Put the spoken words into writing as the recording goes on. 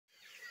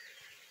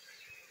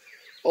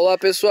Olá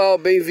pessoal,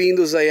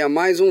 bem-vindos aí a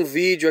mais um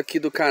vídeo aqui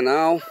do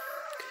canal.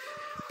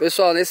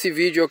 Pessoal, nesse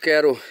vídeo eu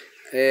quero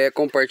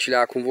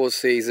compartilhar com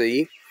vocês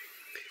aí,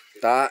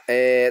 tá?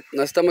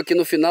 Nós estamos aqui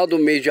no final do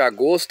mês de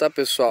agosto, tá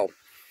pessoal?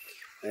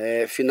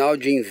 Final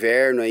de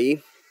inverno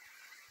aí.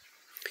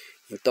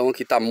 Então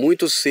aqui tá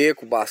muito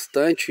seco,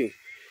 bastante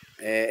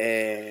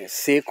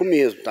seco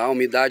mesmo, tá? A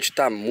umidade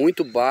tá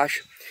muito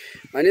baixa.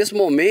 Mas nesse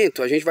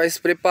momento a gente vai se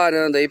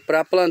preparando aí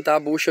para plantar a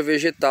bucha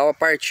vegetal a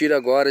partir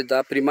agora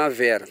da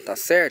primavera, tá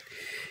certo?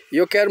 E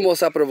eu quero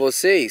mostrar para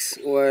vocês,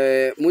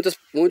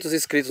 muitos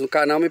inscritos no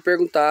canal me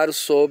perguntaram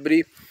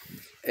sobre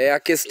a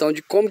questão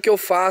de como que eu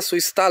faço o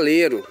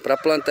estaleiro para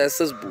plantar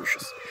essas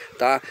buchas,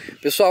 tá?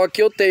 Pessoal,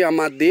 aqui eu tenho a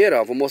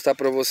madeira, ó, vou mostrar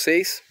para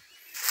vocês,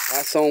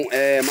 tá? São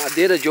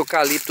madeira de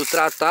eucalipto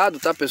tratado,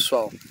 tá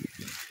pessoal?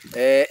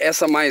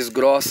 Essa mais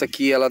grossa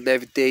aqui, ela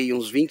deve ter aí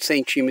uns 20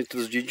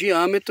 centímetros de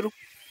diâmetro.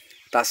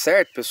 Tá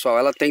certo, pessoal?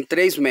 Ela tem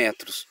 3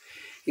 metros.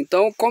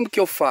 Então, como que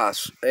eu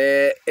faço?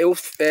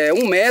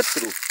 1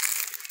 metro,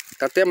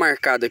 tá até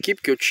marcado aqui,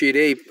 porque eu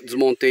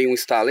desmontei um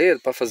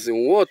estaleiro para fazer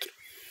um outro.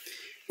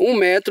 1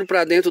 metro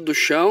para dentro do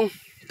chão,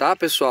 tá,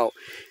 pessoal?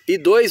 E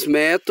 2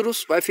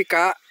 metros vai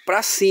ficar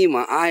para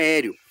cima,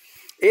 aéreo.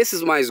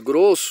 Esses mais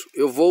grossos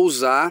eu vou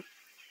usar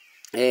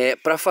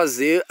para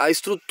fazer a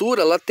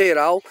estrutura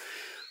lateral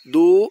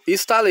do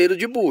estaleiro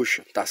de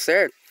bucha, tá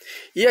certo?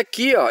 E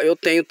aqui, ó, eu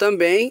tenho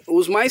também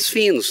os mais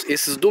finos,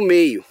 esses do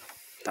meio,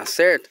 tá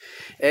certo?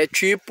 É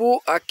tipo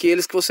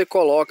aqueles que você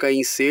coloca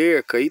em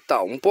cerca e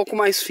tal, um pouco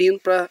mais fino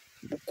para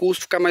o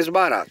custo ficar mais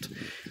barato.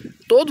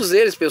 Todos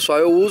eles, pessoal,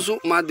 eu uso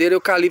madeira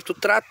eucalipto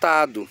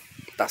tratado,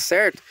 tá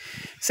certo?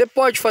 Você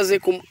pode fazer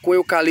com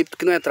eucalipto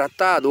que não é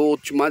tratado ou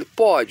outro de madeira?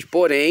 Pode,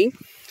 porém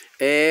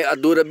a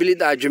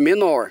durabilidade é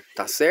menor,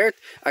 tá certo?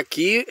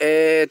 Aqui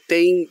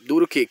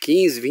dura o que?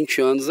 15,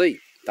 20 anos aí,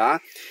 tá?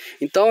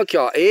 Então aqui,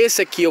 ó,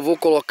 esse aqui eu vou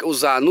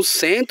usar no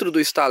centro do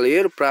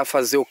estaleiro para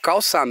fazer o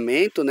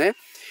calçamento, né,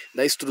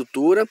 da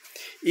estrutura.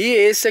 E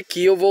esse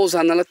aqui eu vou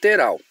usar na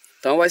lateral.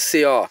 Então vai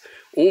ser, ó,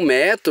 1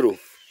 metro,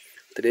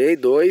 3,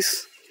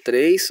 2,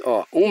 3,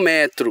 ó, 1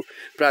 metro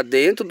para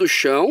dentro do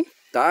chão,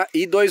 tá?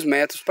 E 2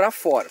 metros para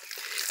fora.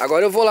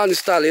 Agora eu vou lá no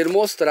estaleiro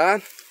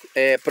mostrar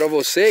para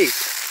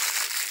vocês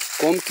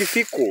como que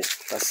ficou,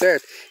 tá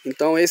certo?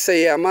 Então essa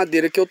aí é a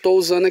madeira que eu tô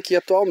usando aqui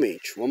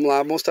atualmente. Vamos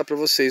lá mostrar para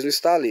vocês no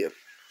estaleiro.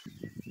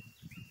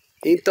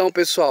 Então,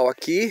 pessoal,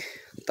 aqui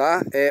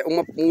tá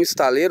um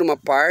estaleiro, uma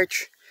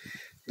parte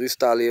do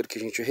estaleiro que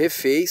a gente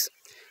refez,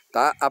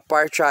 tá? A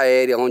parte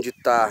aérea onde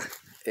tá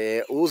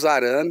os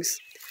arames,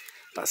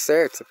 tá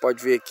certo? Você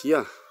pode ver aqui,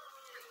 ó,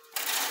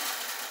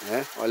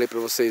 olha aí para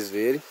vocês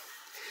verem,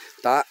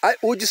 tá?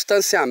 O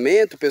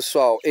distanciamento,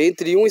 pessoal,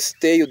 entre um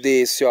esteio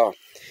desse, ó,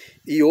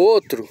 e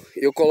outro,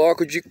 eu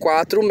coloco de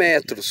 4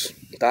 metros,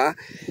 tá?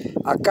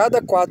 A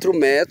cada 4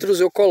 metros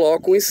eu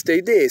coloco um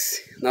esteio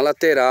desse na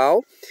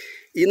lateral.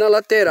 E na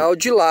lateral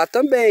de lá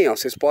também, ó,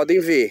 vocês podem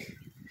ver.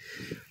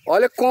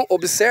 Olha,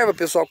 observa,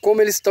 pessoal,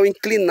 como eles estão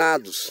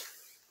inclinados.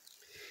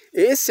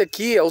 Esse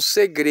aqui é o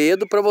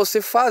segredo para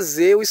você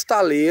fazer o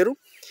estaleiro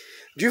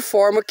de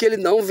forma que ele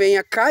não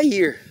venha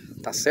cair,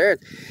 tá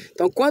certo?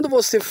 Então, quando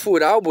você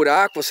furar o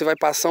buraco, você vai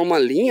passar uma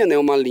linha, né,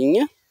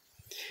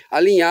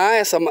 alinhar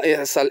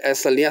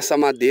essa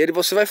madeira, e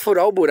você vai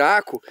furar o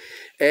buraco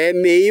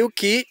meio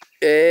que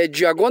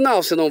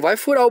diagonal. Você não vai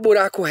furar o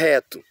buraco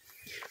reto.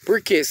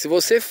 Porque se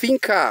você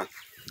fincar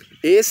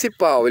esse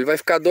pau, ele vai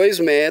ficar 2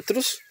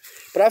 metros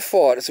para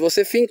fora. Se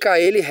você fincar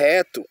ele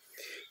reto,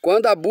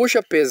 quando a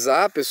bucha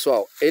pesar,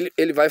 pessoal,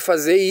 ele vai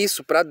fazer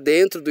isso para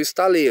dentro do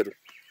estaleiro,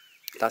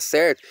 tá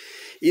certo?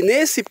 E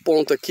nesse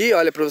ponto aqui,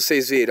 olha para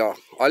vocês verem, ó,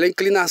 olha a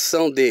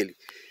inclinação dele,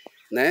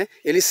 né?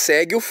 Ele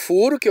segue o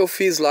furo que eu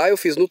fiz lá, eu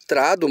fiz no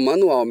trado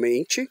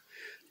manualmente,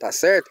 tá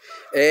certo?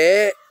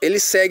 Ele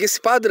segue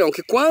esse padrão,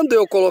 que quando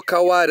eu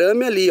colocar o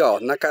arame ali, ó,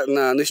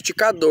 no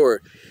esticador,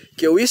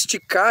 que eu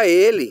esticar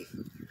ele,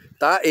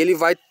 tá? Ele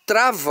vai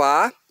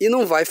travar e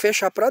não vai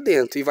fechar para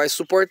dentro e vai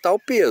suportar o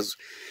peso.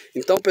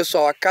 Então,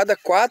 pessoal, a cada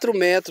 4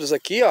 metros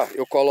aqui, ó,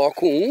 eu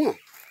coloco um, ó,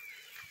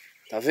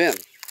 tá vendo?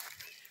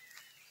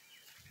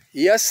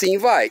 E assim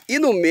vai. E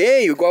no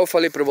meio, igual eu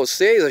falei para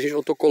vocês,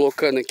 eu tô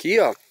colocando aqui,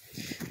 ó,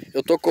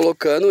 eu tô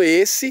colocando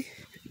esse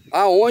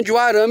aonde o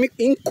arame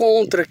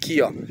encontra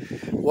aqui, ó.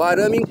 O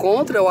arame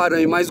encontra, é o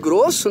arame mais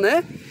grosso,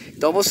 né?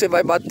 Então você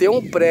vai bater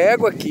um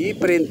prego aqui,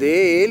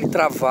 prender ele,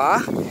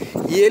 travar,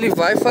 e ele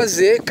vai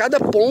fazer, cada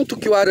ponto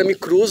que o arame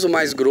cruza, o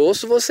mais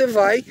grosso, você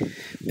vai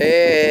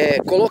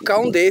colocar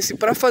um desse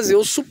para fazer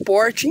o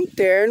suporte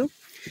interno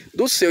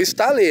do seu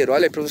estaleiro.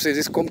 Olha aí para vocês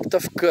verem como que tá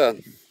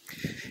ficando.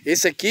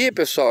 Esse aqui,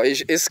 pessoal,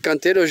 esse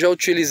canteiro eu já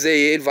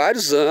utilizei ele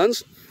vários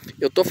anos.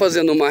 Eu tô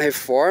fazendo uma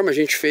reforma, a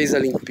gente fez a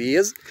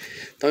limpeza,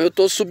 então eu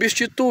tô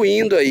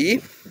substituindo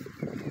aí,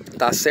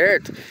 tá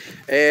certo?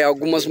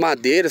 Algumas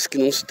madeiras que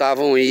não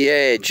estavam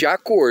aí de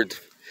acordo,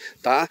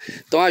 tá?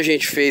 Então a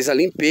gente fez a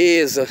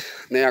limpeza,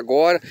 né?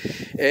 Agora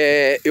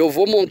eu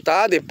vou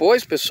montar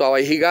depois, pessoal,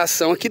 a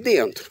irrigação aqui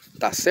dentro,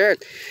 tá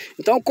certo?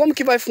 Então como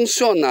que vai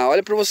funcionar?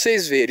 Olha para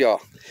vocês verem, ó.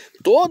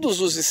 todos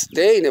os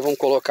stay, né, vamos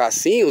colocar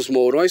assim, os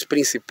mourões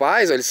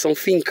principais, ó, eles são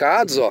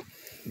fincados, ó,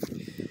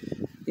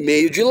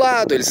 meio de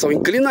lado, eles são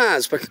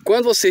inclinados, para que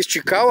quando você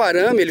esticar o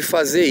arame, ele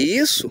fazer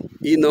isso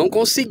e não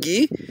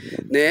conseguir,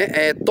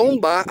 né,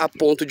 tombar a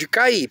ponto de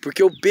cair,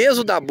 porque o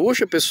peso da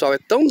bucha, pessoal, é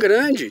tão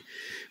grande,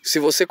 se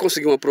você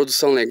conseguir uma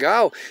produção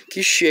legal,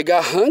 que chega a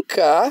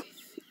arrancar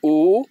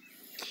o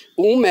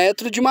 1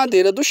 metro de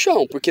madeira do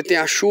chão, porque tem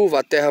a chuva,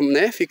 a terra,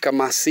 né, fica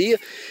macia,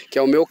 que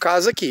é o meu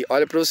caso aqui.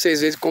 Olha para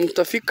vocês verem como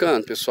tá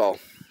ficando, pessoal.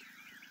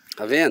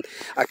 Tá vendo?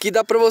 Aqui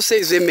dá para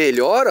vocês verem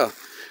melhor, ó,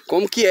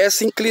 como que é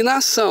essa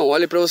inclinação.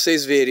 Olha para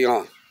vocês verem,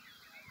 ó.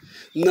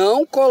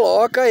 Não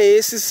coloca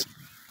esse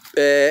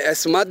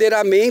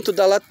madeiramento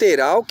da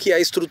lateral, que é a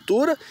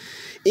estrutura,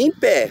 em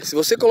pé. Se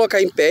você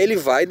colocar em pé, ele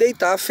vai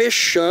deitar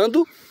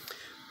fechando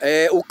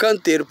o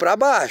canteiro para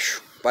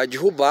baixo. Vai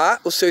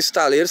derrubar o seu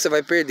estaleiro, você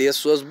vai perder as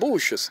suas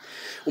buchas.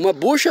 Uma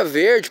bucha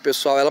verde,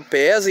 pessoal, ela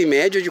pesa em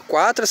média de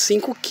 4 a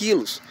 5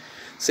 quilos.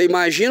 Você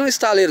imagina um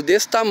estaleiro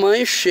desse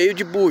tamanho cheio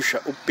de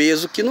bucha, o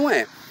peso que não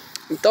é.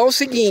 Então é o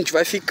seguinte,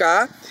 vai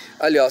ficar,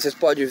 ali ó, vocês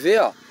podem ver,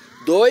 ó,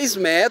 2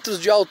 metros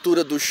de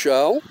altura do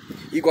chão,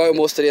 igual eu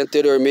mostrei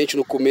anteriormente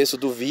no começo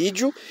do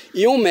vídeo,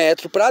 e 1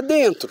 metro para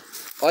dentro.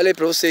 Olha aí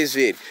para vocês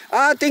verem.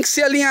 Ah, tem que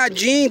ser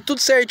alinhadinho,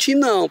 tudo certinho.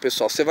 Não,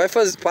 pessoal. Você vai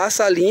fazer,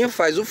 passa a linha,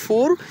 faz o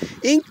furo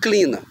e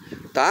inclina,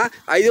 tá?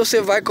 Aí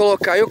você vai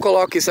colocar, eu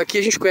coloco isso aqui,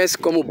 a gente conhece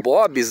como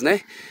bobs, né?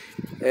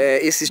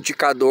 Esse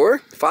esticador.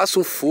 Faço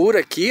um furo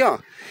aqui, ó.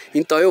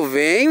 Então eu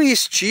venho e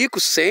estico,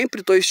 sempre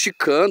estou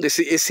esticando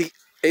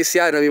esse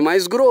arame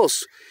mais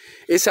grosso.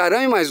 Esse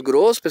arame mais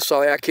grosso,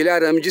 pessoal, é aquele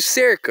arame de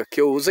cerca que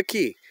eu uso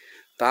aqui,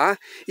 tá?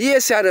 E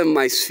esse arame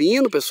mais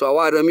fino, pessoal, é o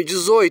arame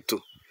 18.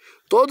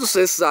 Todos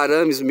esses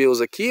arames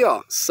meus aqui,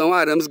 ó, são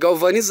arames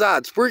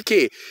galvanizados. Por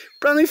quê?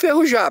 Para não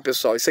enferrujar,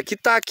 pessoal. Isso aqui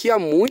tá aqui há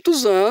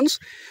muitos anos,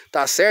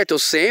 tá certo? Eu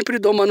sempre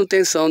dou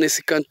manutenção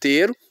nesse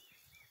canteiro.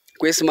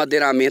 Com esse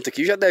madeiramento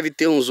aqui já deve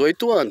ter uns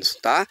 8 anos,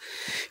 tá?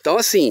 Então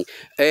assim,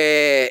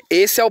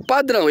 esse é o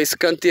padrão. Esse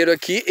canteiro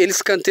aqui,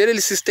 esse canteiro ele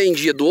se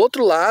estendia do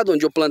outro lado,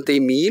 onde eu plantei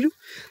milho,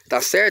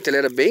 tá certo? Ele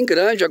era bem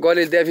grande, agora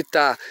ele deve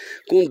estar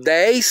com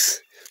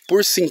 10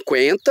 por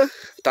 50,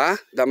 tá?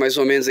 Dá mais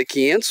ou menos aí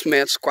 500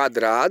 metros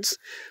quadrados,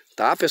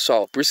 tá,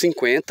 pessoal? Por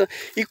 50.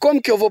 E como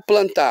que eu vou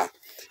plantar?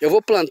 Eu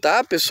vou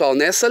plantar, pessoal,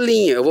 nessa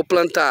linha. Eu vou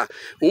plantar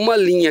uma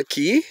linha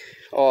aqui,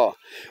 ó,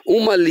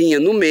 uma linha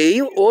no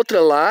meio, outra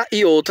lá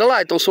e outra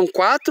lá. Então são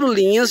 4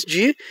 linhas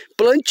de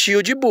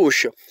plantio de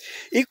bucha.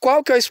 E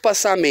qual que é o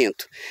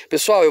espaçamento?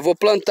 Pessoal, eu vou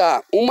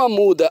plantar uma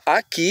muda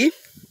aqui,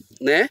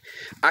 né?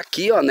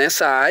 Aqui, ó,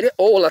 nessa área,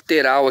 ou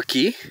lateral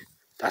aqui,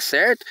 tá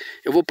certo?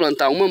 Eu vou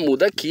plantar uma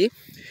muda aqui.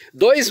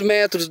 2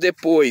 metros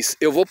depois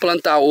eu vou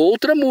plantar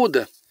outra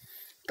muda,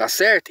 tá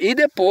certo? E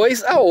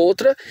depois a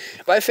outra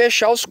vai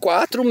fechar os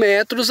 4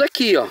 metros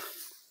aqui, ó.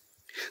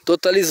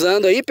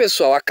 Totalizando aí,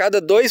 pessoal, a cada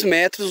 2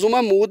 metros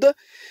uma muda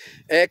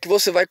que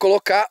você vai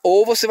colocar,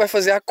 ou você vai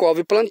fazer a cova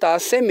e plantar a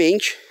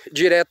semente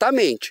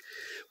diretamente.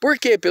 Por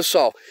quê,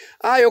 pessoal?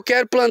 Ah, eu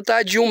quero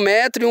plantar de 1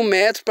 metro em 1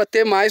 metro para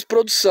ter mais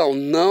produção.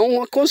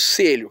 Não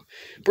aconselho.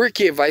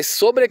 Porque vai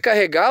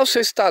sobrecarregar o seu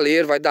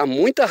estaleiro, vai dar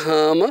muita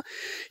rama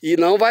e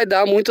não vai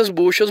dar muitas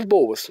buchas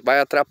boas.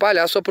 Vai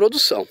atrapalhar a sua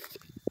produção.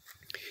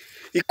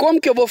 E como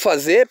que eu vou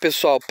fazer,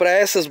 pessoal, para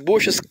essas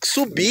buchas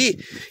subir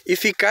e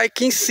ficar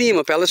aqui em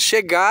cima, para elas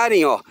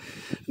chegarem, ó,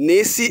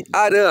 nesse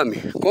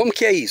arame? Como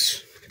que é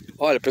isso?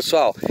 Olha,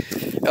 pessoal,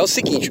 é o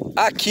seguinte,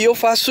 aqui eu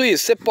faço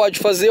isso. Você pode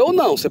fazer ou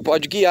não, você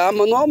pode guiar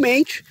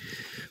manualmente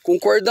com um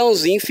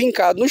cordãozinho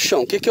fincado no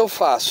chão. O que que eu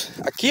faço?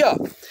 Aqui, ó,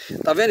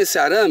 tá vendo esse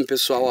arame,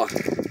 pessoal, ó?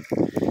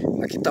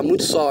 Aqui tá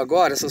muito sol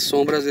agora, essa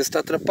sombra às vezes tá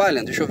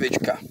atrapalhando. Deixa eu ver de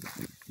cá.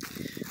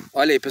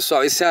 Olha aí,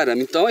 pessoal, esse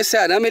arame. Então esse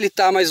arame ele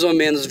tá mais ou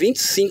menos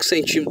 25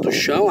 centímetros do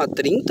chão a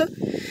 30.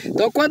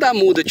 Então quando a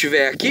muda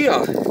estiver aqui,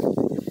 ó,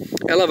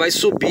 ela vai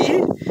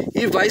subir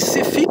e vai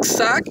se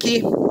fixar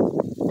aqui.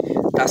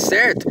 Tá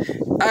certo?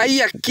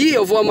 Aí aqui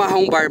eu vou amarrar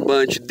um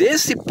barbante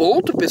desse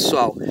ponto,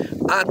 pessoal,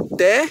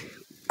 até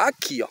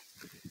aqui, ó.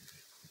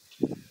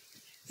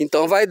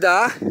 Então vai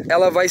dar,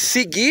 ela vai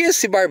seguir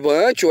esse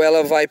barbante, ou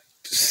ela vai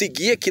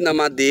seguir aqui na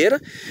madeira,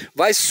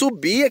 vai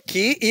subir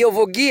aqui e eu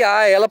vou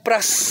guiar ela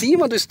para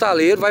cima do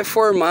estaleiro, vai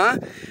formar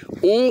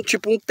um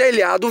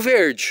telhado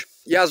verde.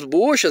 E as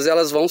buchas,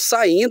 elas vão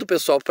saindo,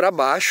 pessoal, para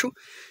baixo.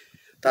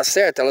 Tá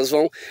certo?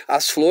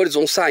 As flores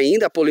vão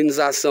saindo, a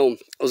polinização,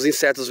 os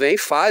insetos vêm,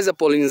 faz a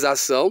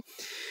polinização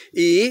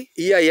e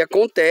aí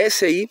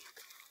acontece aí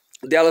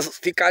delas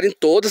ficarem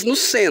todas no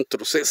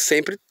centro. Você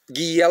sempre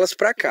guia elas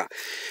para cá.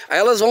 Aí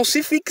elas vão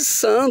se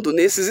fixando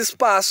nesses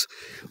espaços.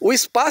 O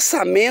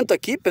espaçamento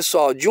aqui,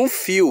 pessoal, de um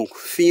fio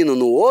fino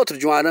no outro,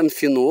 de um arame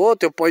fino no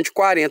outro, eu ponho de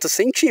 40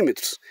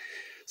 centímetros.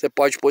 Você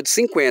pode pôr de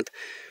 50.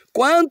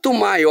 Quanto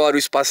maior o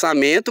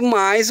espaçamento,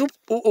 mais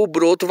o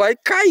broto vai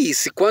cair.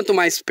 Quanto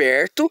mais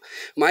perto,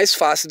 mais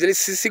fácil dele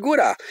se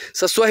segurar.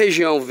 Se a sua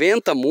região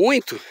venta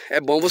muito,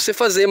 é bom você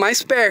fazer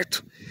mais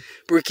perto,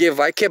 porque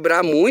vai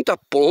quebrar muito a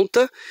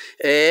ponta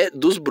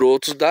dos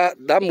brotos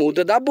da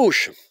muda da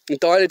bucha.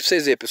 Então olha para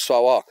vocês verem,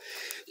 pessoal, ó.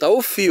 Então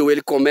o fio,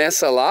 ele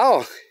começa lá,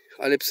 ó,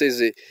 olha pra vocês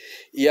verem.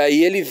 E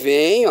aí ele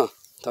vem, ó,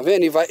 tá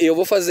vendo? Eu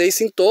vou fazer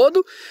isso em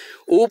todo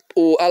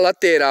a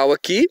lateral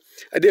aqui.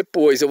 Aí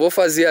depois eu vou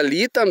fazer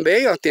ali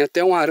também, ó, tem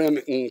até um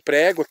arame, um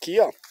prego aqui,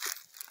 ó,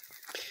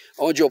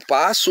 onde eu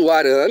passo o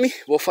arame.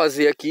 Vou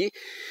fazer aqui,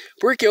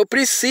 porque eu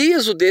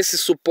preciso desse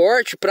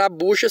suporte para a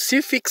bucha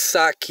se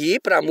fixar aqui,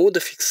 para a muda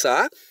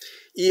fixar.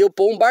 E eu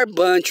pôr um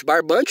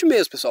barbante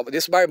mesmo, pessoal,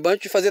 desse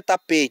barbante de fazer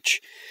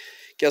tapete,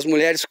 que as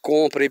mulheres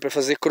compram aí para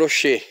fazer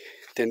crochê,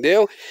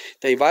 entendeu?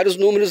 Tem vários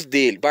números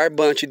dele,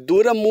 barbante,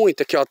 dura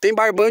muito. Aqui, ó, tem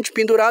barbante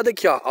pendurado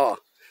aqui, ó.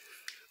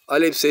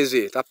 Olha aí pra vocês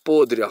verem, tá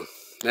podre, ó,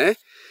 né?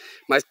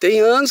 Mas tem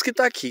anos que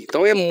tá aqui.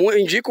 Então eu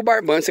indico o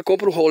barbante, você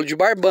compra um rolo de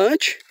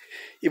barbante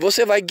e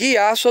você vai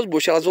guiar as suas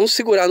buchas. Elas vão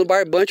segurar no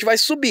barbante e vai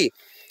subir.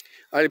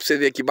 Olha pra você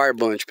ver aqui,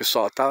 barbante,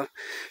 pessoal, tá?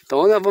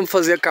 Então nós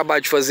vamos acabar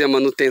de fazer a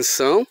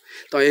manutenção.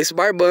 Então é esse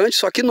barbante,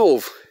 só que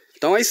novo.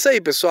 Então é isso aí,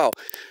 pessoal.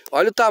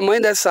 Olha o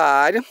tamanho dessa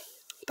área,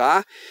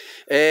 tá?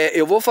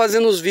 Eu vou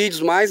fazendo os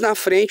vídeos mais na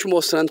frente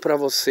mostrando pra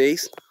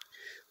vocês,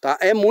 tá?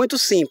 É muito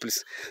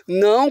simples.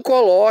 Não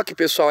coloque,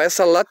 pessoal,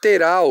 essa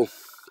lateral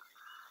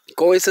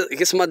com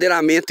esse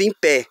madeiramento em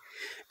pé,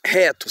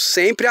 reto,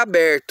 sempre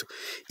aberto,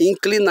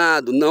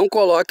 inclinado. Não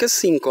coloque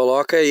assim,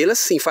 coloca ele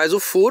assim, faz o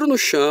furo no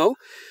chão,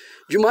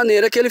 de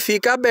maneira que ele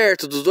fique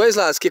aberto dos dois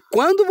lados. Que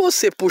quando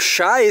você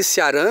puxar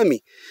esse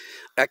arame,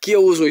 aqui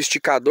eu uso um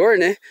esticador,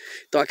 né?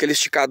 Então aquele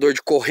esticador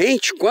de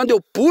corrente, quando eu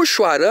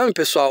puxo o arame,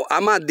 pessoal,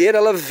 a madeira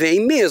ela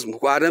vem mesmo.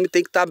 O arame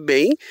tem que estar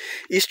bem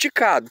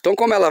esticado. Então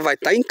como ela vai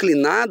estar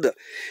inclinada,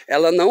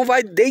 ela não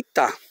vai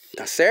deitar,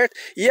 tá certo?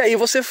 E aí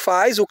você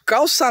faz o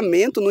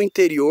calçamento no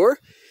interior,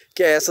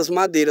 que é essas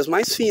madeiras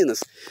mais finas.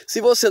 Se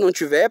você não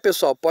tiver,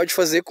 pessoal, pode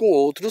fazer com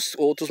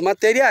outros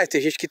materiais.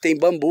 Tem gente que tem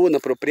bambu na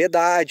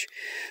propriedade,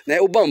 né?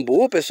 O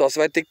bambu, pessoal, você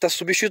vai ter que estar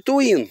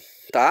substituindo,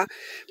 tá?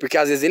 Porque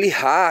às vezes ele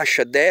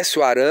racha, desce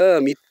o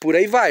arame, por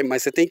aí vai.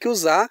 Mas você tem que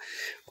usar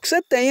o que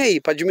você tem aí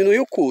para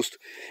diminuir o custo.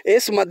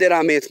 Esse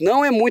madeiramento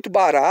não é muito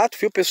barato,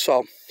 viu,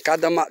 pessoal?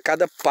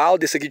 Cada pau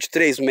desse aqui de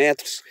 3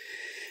 metros,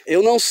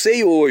 eu não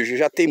sei hoje,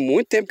 já tem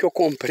muito tempo que eu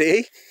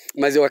comprei,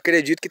 mas eu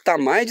acredito que tá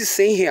mais de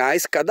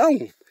R$100 cada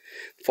um.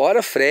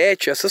 Fora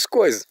frete, essas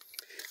coisas.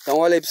 Então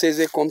olha aí pra vocês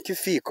verem como que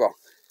fica, ó.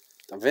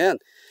 Tá vendo?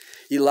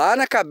 E lá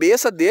na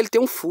cabeça dele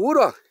tem um furo,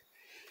 ó.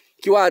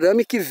 Que o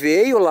arame que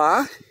veio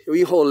lá, eu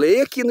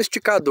enrolei aqui no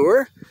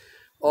esticador,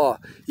 ó.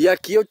 E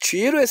aqui eu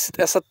tiro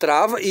essa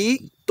trava e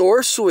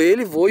torço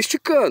ele e vou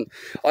esticando.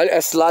 Olha,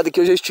 esse lado aqui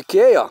eu já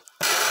estiquei, ó.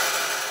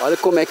 Olha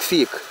como é que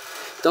fica.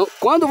 Então,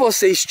 quando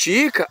você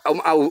estica,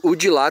 o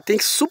de lá tem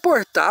que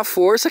suportar a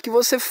força que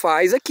você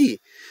faz aqui.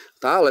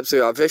 Tá? Olha pra você,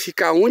 ó, vai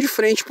ficar um de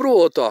frente pro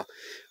outro, ó.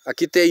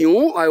 Aqui tem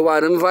um, aí o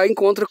arame vai e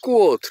encontra com o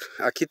outro.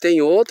 Aqui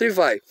tem outro e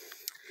vai.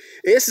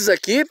 Esses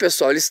aqui,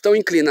 pessoal, eles estão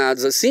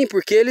inclinados assim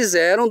porque eles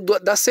eram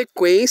da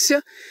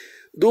sequência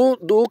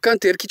do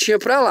canteiro que tinha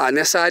pra lá.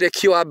 Nessa área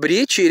aqui eu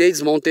abri, tirei,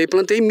 desmontei e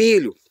plantei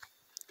milho.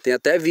 Tem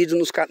até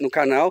vídeo no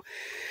canal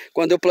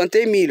quando eu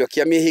plantei milho. Aqui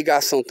a minha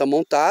irrigação tá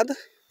montada.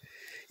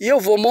 E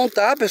eu vou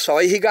montar, pessoal,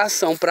 a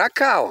irrigação pra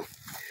cá, ó.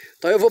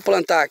 Então eu vou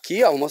plantar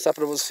aqui, ó, vou mostrar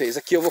pra vocês.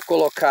 Aqui eu vou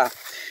colocar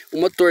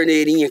uma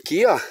torneirinha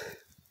aqui, ó,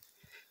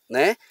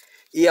 né?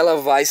 E ela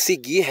vai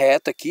seguir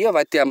reta aqui, ó,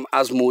 vai ter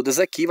as mudas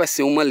aqui, vai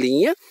ser uma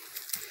linha.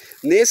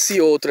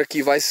 Nesse outro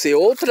aqui vai ser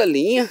outra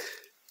linha,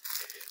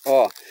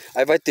 ó.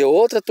 Aí vai ter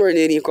outra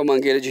torneirinha com a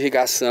mangueira de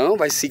irrigação,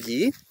 vai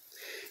seguir.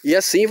 E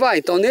assim vai.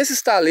 Então nesse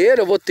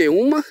estaleiro eu vou ter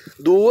 1,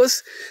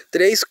 2,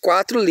 3,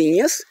 4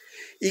 linhas.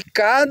 E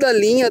cada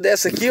linha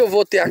dessa aqui eu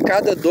vou ter a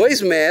cada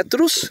 2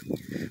 metros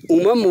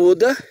uma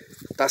muda,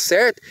 tá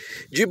certo?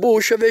 De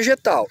bucha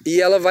vegetal. E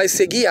ela vai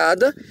ser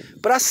guiada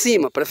para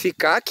cima, para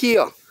ficar aqui,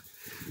 ó,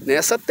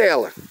 nessa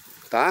tela,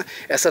 tá?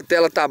 Essa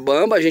tela tá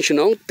bamba, a gente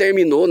não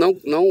terminou,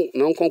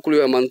 não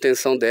concluiu a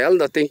manutenção dela,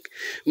 ainda tem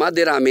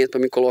madeiramento para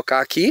me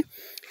colocar aqui.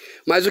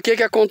 Mas o que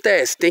que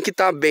acontece? Tem que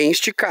estar bem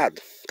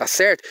esticado, tá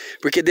certo?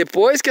 Porque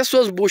depois que as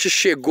suas buchas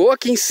chegou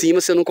aqui em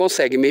cima, você não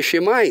consegue mexer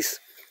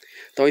mais.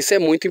 Então isso é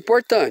muito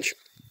importante,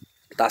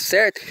 tá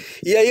certo?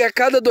 E aí a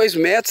cada 2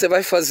 metros você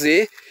vai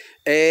fazer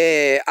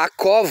a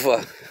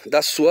cova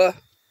da sua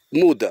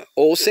muda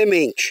ou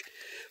semente,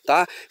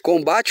 tá?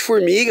 Combate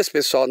formigas,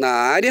 pessoal, na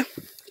área,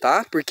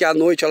 tá? Porque à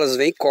noite elas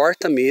vêm e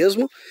cortam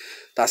mesmo,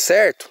 tá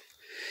certo?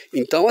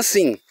 Então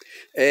assim,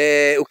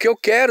 o que eu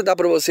quero dar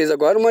para vocês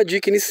agora é uma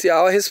dica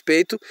inicial a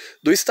respeito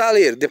do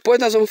estaleiro. Depois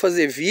nós vamos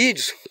fazer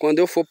vídeos quando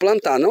eu for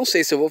plantar. Não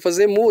sei se eu vou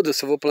fazer muda,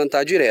 se eu vou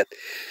plantar direto.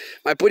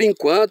 Mas por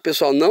enquanto,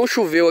 pessoal, não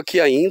choveu aqui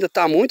ainda,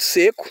 tá muito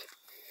seco,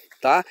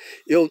 tá?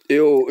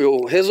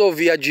 Eu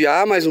resolvi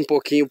adiar mais um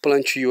pouquinho o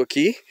plantio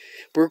aqui,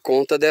 por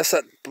conta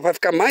dessa... Vai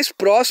ficar mais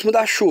próximo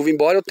da chuva,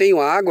 embora eu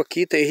tenha água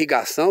aqui, tenha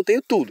irrigação,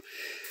 tenho tudo.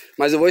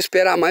 Mas eu vou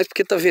esperar mais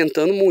porque tá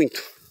ventando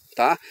muito,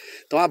 tá?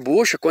 Então a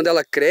bucha, quando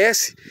ela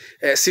cresce,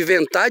 se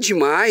ventar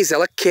demais,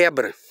 ela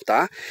quebra,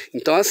 tá?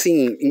 Então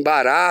assim,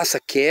 embaraça,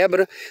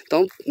 quebra,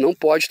 então não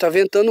pode estar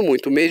ventando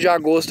muito. O mês de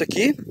agosto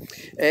aqui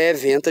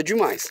venta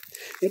demais.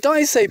 Então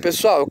é isso aí,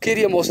 pessoal, eu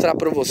queria mostrar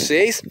para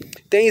vocês.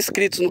 Tem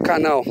inscritos no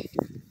canal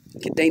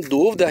que tem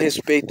dúvida a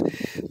respeito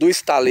do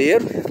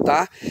estaleiro,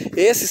 tá?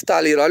 Esse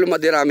estaleiro, olha o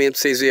madeiramento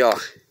pra vocês verem, ó.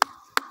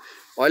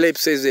 Olha aí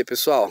pra vocês verem,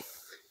 pessoal.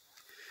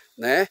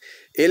 Né?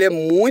 Ele é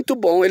muito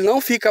bom, ele não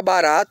fica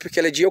barato, porque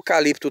ele é de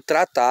eucalipto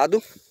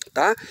tratado,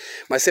 tá?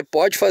 Mas você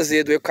pode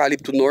fazer do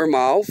eucalipto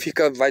normal,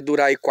 vai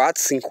durar aí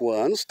 4, 5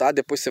 anos, tá?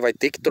 Depois você vai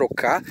ter que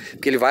trocar,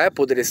 porque ele vai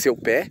apodrecer o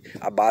pé,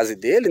 a base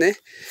dele, né?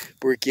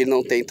 Porque ele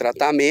não tem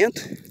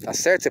tratamento, tá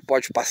certo? Você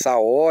pode passar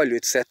óleo,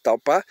 etc, tal,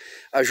 para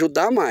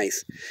ajudar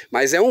mais.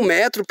 Mas é 1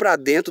 metro para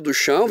dentro do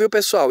chão, viu,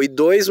 pessoal? E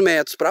 2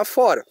 metros para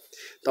fora.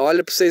 Então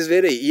olha para vocês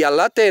verem aí. E a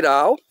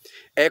lateral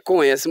é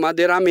com esse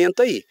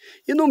madeiramento aí.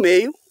 E no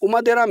meio, o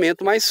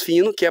madeiramento mais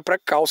fino, que é para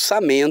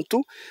calçamento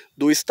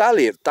do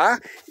estaleiro, tá?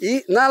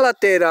 E na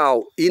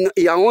lateral,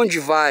 e aonde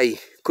vai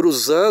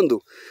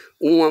cruzando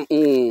oh,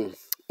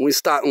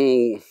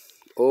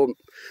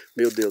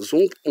 meu Deus,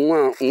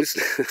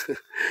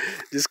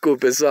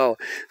 desculpa, pessoal,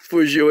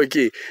 fugiu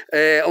aqui.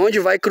 Onde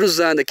vai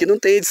cruzando, aqui não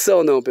tem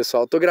edição não,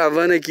 pessoal, tô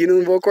gravando aqui,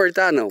 não vou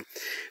cortar não.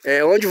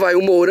 Onde vai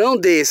um mourão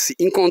desse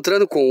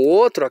encontrando com o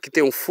outro, ó, que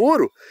tem um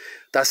furo,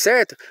 tá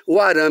certo? O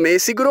arame é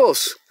esse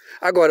grosso.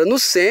 Agora, no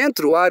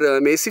centro, o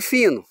arame é esse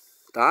fino,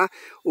 tá?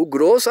 O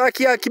grosso,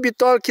 aqui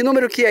bitola, que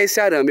número que é esse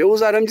arame? Eu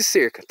uso arame de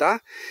cerca, tá?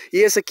 E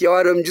esse aqui é o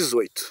arame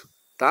 18,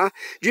 tá?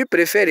 De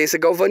preferência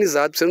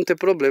galvanizado, pra você não ter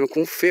problema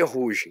com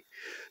ferrugem,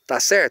 tá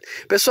certo?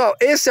 Pessoal,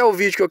 esse é o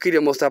vídeo que eu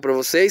queria mostrar pra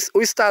vocês.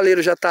 O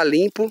estaleiro já tá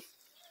limpo.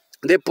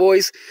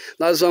 Depois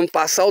nós vamos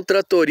passar o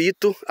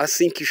tratorito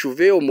assim que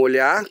chover ou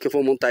molhar, que eu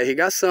vou montar a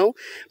irrigação,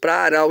 para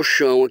arar o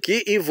chão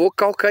aqui e vou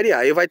calcarear.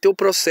 Aí vai ter o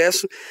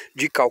processo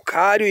de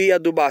calcário e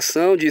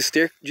adubação de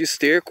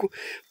esterco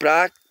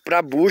para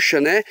a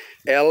bucha, né?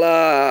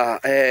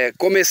 Ela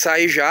começar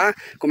aí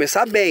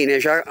começar bem, né?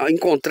 Já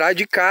encontrar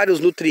de cara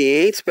os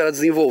nutrientes para ela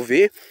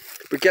desenvolver,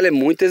 porque ela é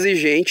muito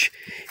exigente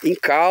em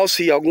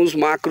cálcio e alguns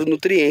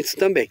macronutrientes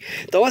também.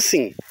 Então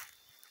assim,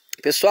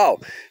 pessoal,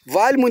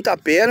 vale muito a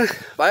pena,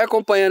 vai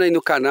acompanhando aí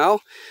no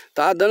canal,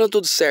 tá? Dando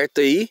tudo certo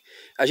aí,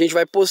 a gente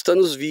vai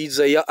postando os vídeos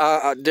aí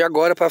de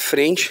agora pra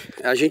frente,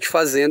 a gente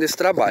fazendo esse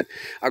trabalho.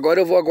 Agora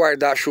eu vou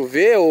aguardar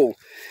chover ou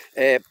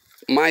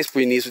mais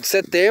pro início de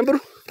setembro,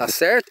 tá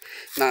certo?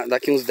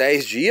 Daqui uns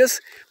 10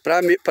 dias,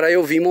 para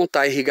eu vir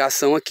montar a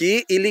irrigação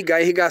aqui e ligar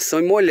a irrigação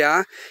e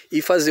molhar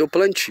e fazer o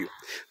plantio,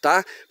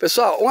 tá?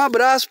 Pessoal, um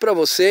abraço para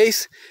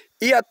vocês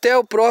e até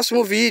o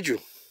próximo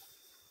vídeo.